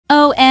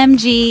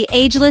OMG,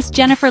 ageless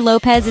Jennifer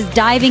Lopez is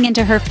diving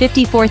into her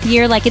 54th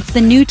year like it's the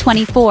new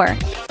 24.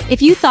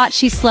 If you thought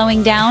she's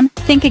slowing down,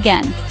 think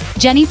again.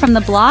 Jenny from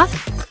the block?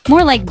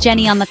 More like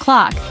Jenny on the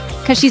clock,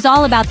 cause she's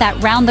all about that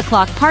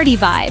round-the-clock party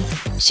vibe.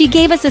 She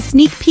gave us a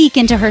sneak peek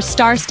into her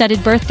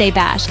star-studded birthday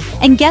bash,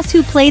 and guess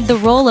who played the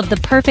role of the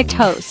perfect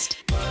host?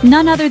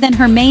 None other than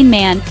her main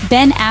man,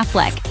 Ben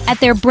Affleck,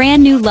 at their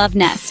brand new love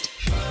nest.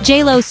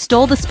 J-Lo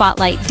stole the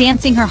spotlight,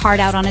 dancing her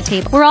heart out on a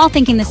table. We're all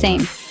thinking the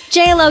same.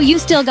 J-Lo, you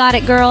still got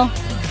it, girl.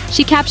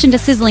 She captioned a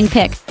sizzling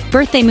pic,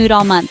 birthday mood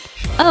all month.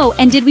 Oh,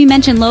 and did we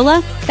mention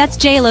Lola? That's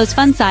J-Lo's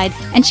fun side,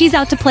 and she's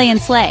out to play and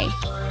slay.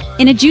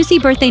 In a juicy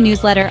birthday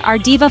newsletter, our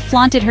diva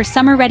flaunted her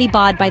summer-ready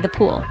bod by the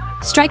pool.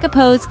 Strike a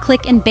pose,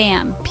 click, and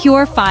bam,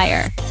 pure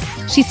fire.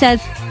 She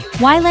says,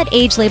 "Why let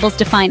age labels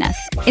define us?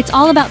 It's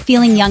all about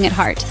feeling young at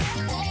heart."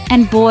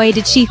 And boy,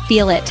 did she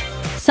feel it.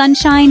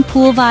 Sunshine,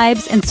 pool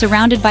vibes, and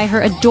surrounded by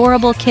her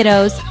adorable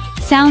kiddos,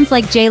 sounds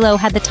like J-Lo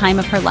had the time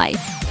of her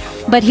life.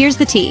 But here's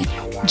the tea.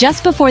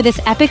 Just before this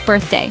epic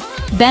birthday,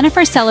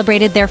 Bennifer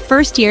celebrated their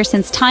first year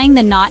since tying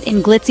the knot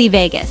in glitzy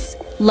Vegas.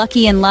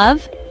 Lucky in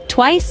love?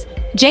 Twice?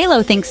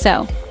 J-Lo thinks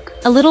so.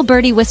 A little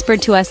birdie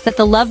whispered to us that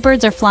the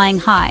lovebirds are flying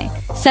high,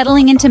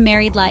 settling into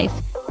married life,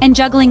 and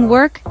juggling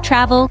work,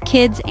 travel,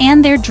 kids,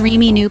 and their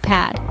dreamy new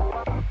pad.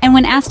 And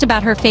when asked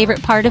about her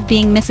favorite part of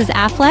being Mrs.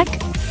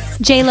 Affleck,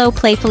 J-Lo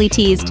playfully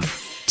teased,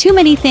 "Too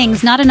many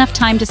things, not enough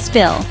time to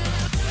spill."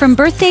 From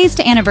birthdays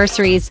to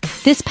anniversaries,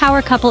 this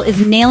power couple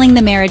is nailing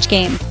the marriage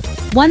game.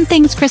 One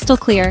thing's crystal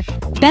clear,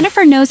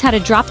 Bennifer knows how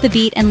to drop the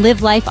beat and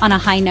live life on a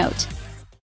high note.